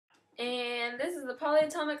And this is the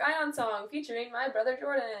Polyatomic Ion song featuring my brother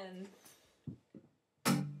Jordan.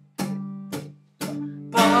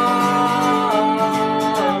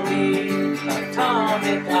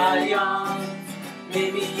 Polyatomic ions,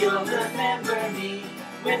 maybe you'll remember me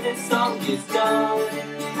when this song is done.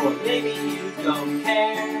 Or maybe you don't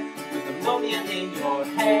care, with ammonia in your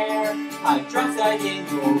hair, hydroxide in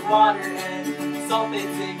your water, and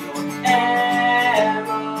sulfates in your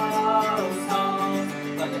aerosols.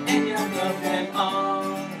 By the end you'll know them all,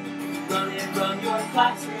 running from your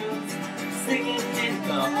classrooms, singing in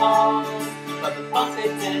the halls. But the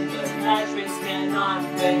phosphates and the nitrates cannot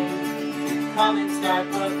wait to come and start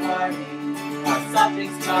the party. Our soft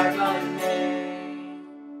drinks carbonate.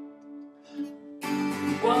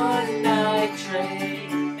 One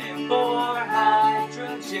nitrate and four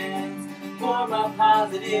hydrogens form a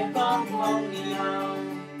positive ammonium.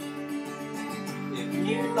 If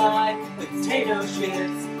you like potato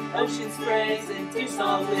chips, ocean sprays, and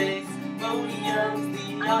Tearsall lakes, ammonium's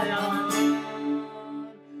the ion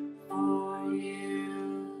for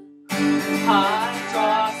you.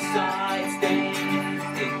 Hydroxide stains,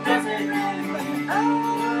 it doesn't have an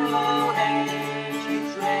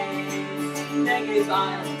OH trace. Negative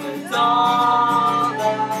ion, but it's all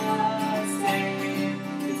the same.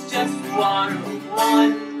 It's just water with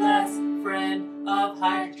one less friend of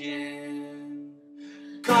hydrogen.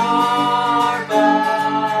 Carbonate,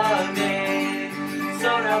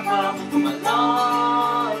 soda bubble for my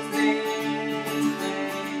lungs.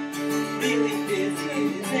 Really busy,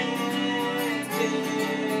 isn't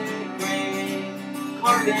great?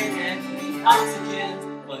 Carbon and 3 oxygens,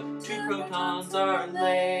 but 2 protons are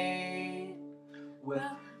late.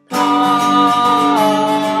 Well,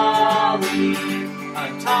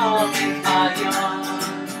 polyatomic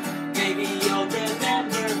ions, maybe you'll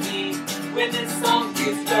remember me when this song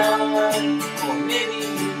is done. Or maybe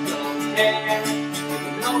you don't care, with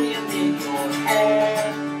ammonium in your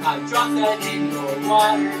hair, hydroxide in your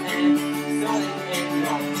water, and sodium in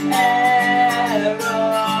your aerosols.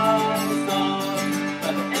 By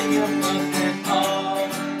the end you'll know them all,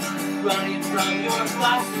 running from your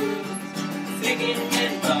classrooms, singing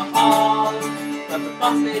in the halls. But the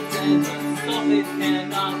phosphates and the sulfates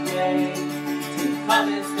cannot wait to come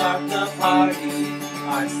and start the party.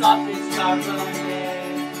 Our soft drinks carbonate.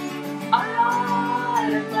 I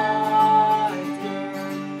like her,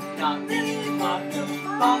 not really, but the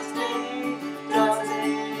phosphate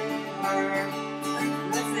doesn't hurt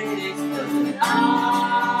unless it explodes and I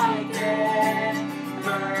get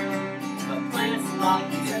burned. But plants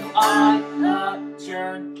like it on the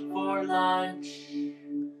churn for lunch.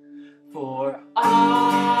 For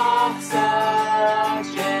oxygen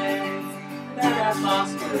that are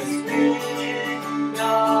phosphorus rich,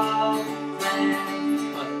 no plants,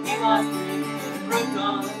 but he lost 3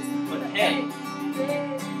 protons. But hey,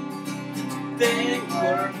 they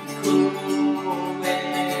were cool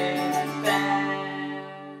with that.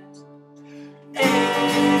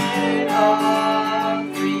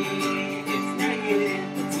 NO3 is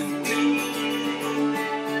negative, so we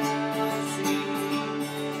will see.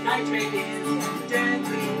 Nitrate is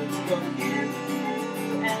deadly for you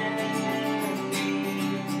and me.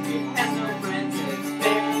 It has no friends, it's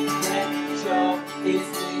very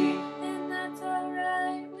electronically. And that's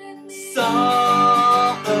alright with me.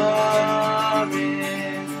 Sulfurous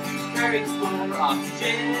carries 4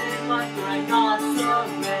 oxygen like rhinoceros.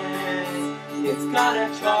 It's got a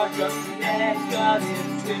charge of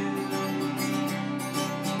 -2.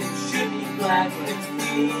 It should be black, but it's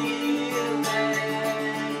feeling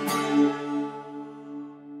blue.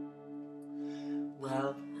 Well,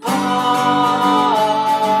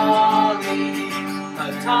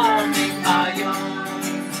 polyatomic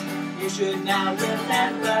ions, you should now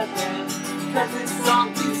remember them, cause this song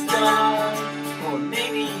is done. Or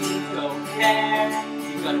maybe you don't care,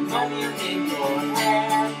 you got ammonium in your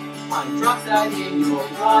hair, hydroxide in your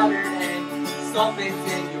water, and sulfates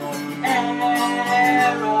in your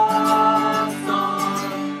aerosols.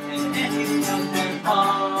 And you know them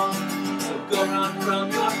all, so go run from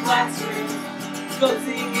your classroom, go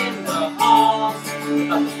sing in the halls.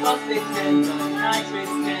 But the phosphates and the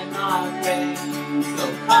nitrates cannot wait, so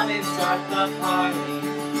come and start the party.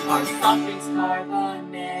 Our soft drinks carbonate.